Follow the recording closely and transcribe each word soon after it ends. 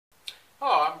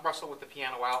Russell with the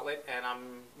Piano Outlet, and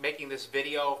I'm making this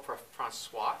video for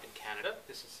Francois in Canada.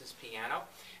 This is his piano,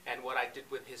 and what I did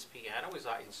with his piano is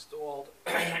I installed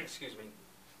excuse me,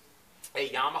 a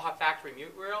Yamaha factory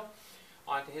mute rail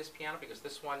onto his piano, because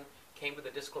this one came with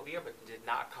a disc clavier but did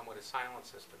not come with a silent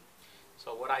system.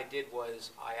 So what I did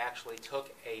was I actually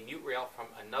took a mute rail from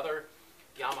another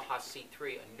Yamaha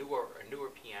C3, a newer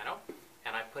piano,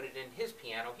 and I put it in his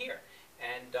piano here.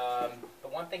 And the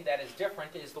one thing that is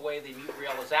different is the way the mute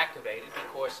rail is activated,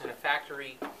 because in a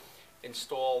factory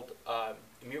installed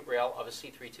mute rail of a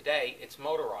C3 today, it's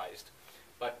motorized.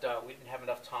 But we didn't have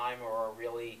enough time or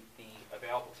really the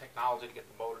available technology to get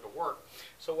the motor to work.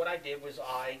 So what I did was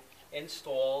I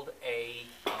installed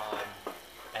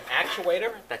an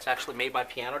actuator that's actually made by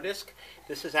Piano Disc.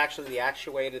 This is actually the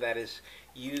actuator that is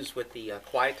used with the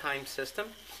quiet time system.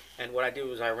 And what I did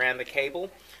was I ran the cable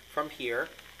from here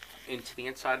into the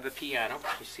inside of the piano.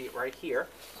 You see it right here.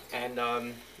 And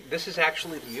this is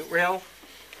actually the mute rail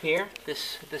here,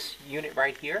 this unit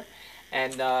right here.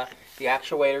 And the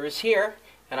actuator is here.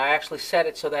 And I actually set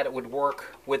it so that it would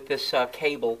work with this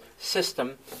cable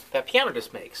system that Piano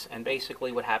Disc makes. And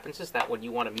basically what happens is that when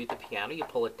you want to mute the piano, you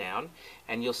pull it down,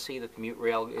 and you'll see that the mute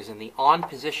rail is in the on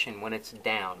position when it's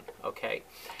down. Okay,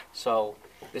 so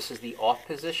this is the off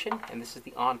position, and this is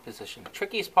the on position. The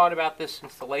trickiest part about this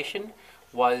installation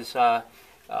was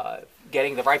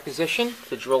getting the right position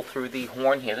to drill through the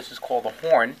horn here. This is called a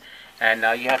horn, and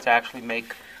you have to actually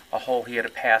make a hole here to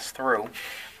pass through.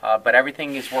 But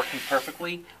everything is working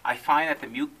perfectly. I find that the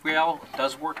mute rail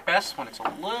does work best when it's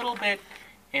a little bit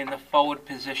in the forward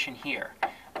position here,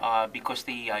 because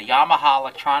the Yamaha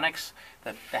electronics,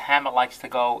 the hammer likes to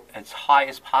go as high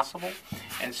as possible,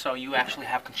 and so you actually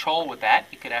have control with that.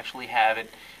 You could actually have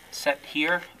it set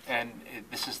here, and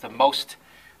this is the most.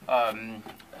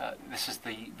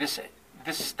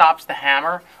 This stops the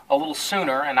hammer a little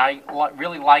sooner, and I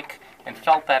really like and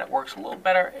felt that it works a little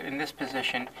better in this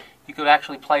position. You could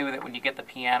actually play with it when you get the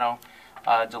piano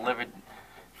delivered,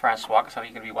 Francois, because I know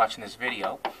you're going to be watching this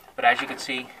video. But as you can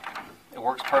see, it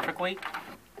works perfectly.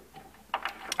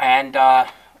 And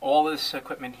all this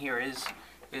equipment here is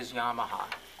Yamaha.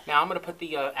 Now I'm going to put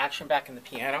the action back in the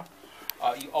piano.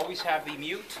 You always have the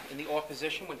mute in the off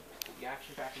position with the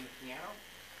action back in the piano.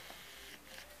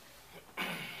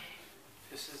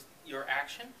 This is your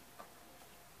action.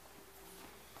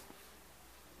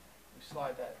 You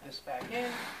slide this back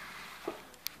in,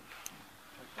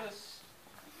 like this.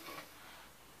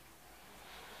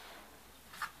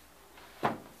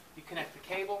 You connect the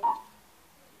cable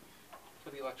to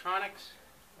the electronics,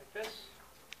 like this.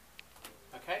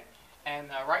 Okay,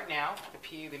 and right now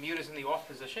the mute is in the off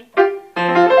position. And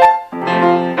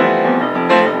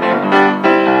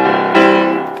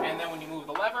then when you move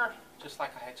the lever, just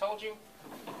like I had told you,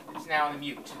 it's now in the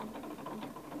mute.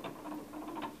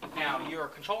 Now your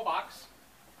control box,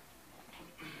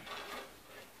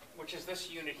 which is this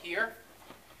unit here,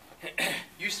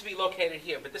 used to be located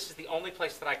here, but this is the only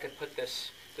place that I could put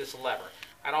this lever.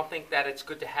 I don't think that it's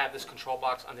good to have this control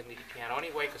box underneath the piano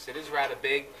anyway, because it is rather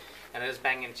big and it is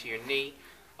banging into your knee.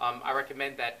 I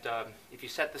recommend that if you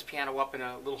set this piano up in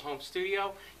a little home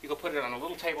studio, you can put it on a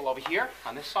little table over here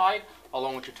on this side,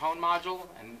 along with your tone module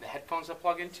and the headphones that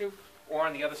plug into, or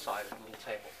on the other side of the little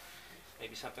table.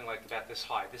 Maybe something like about this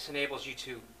high. This enables you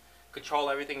to control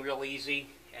everything real easy,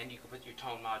 and you can put your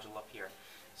tone module up here.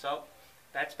 So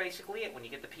that's basically it. When you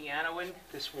get the piano in,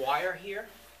 this wire here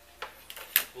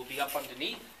will be up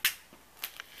underneath.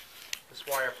 This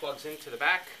wire plugs into the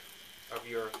back of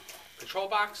your control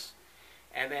box,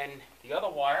 and then the other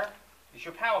wire is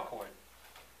your power cord,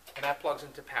 and that plugs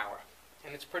into power.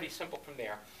 And it's pretty simple from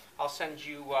there. I'll send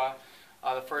you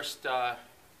the first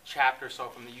chapter or so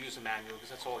from the user manual, because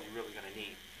that's all you're really going to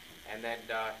need. And then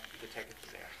you can take it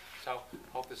from there. So,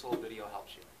 hope this little video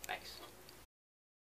helps you. Thanks.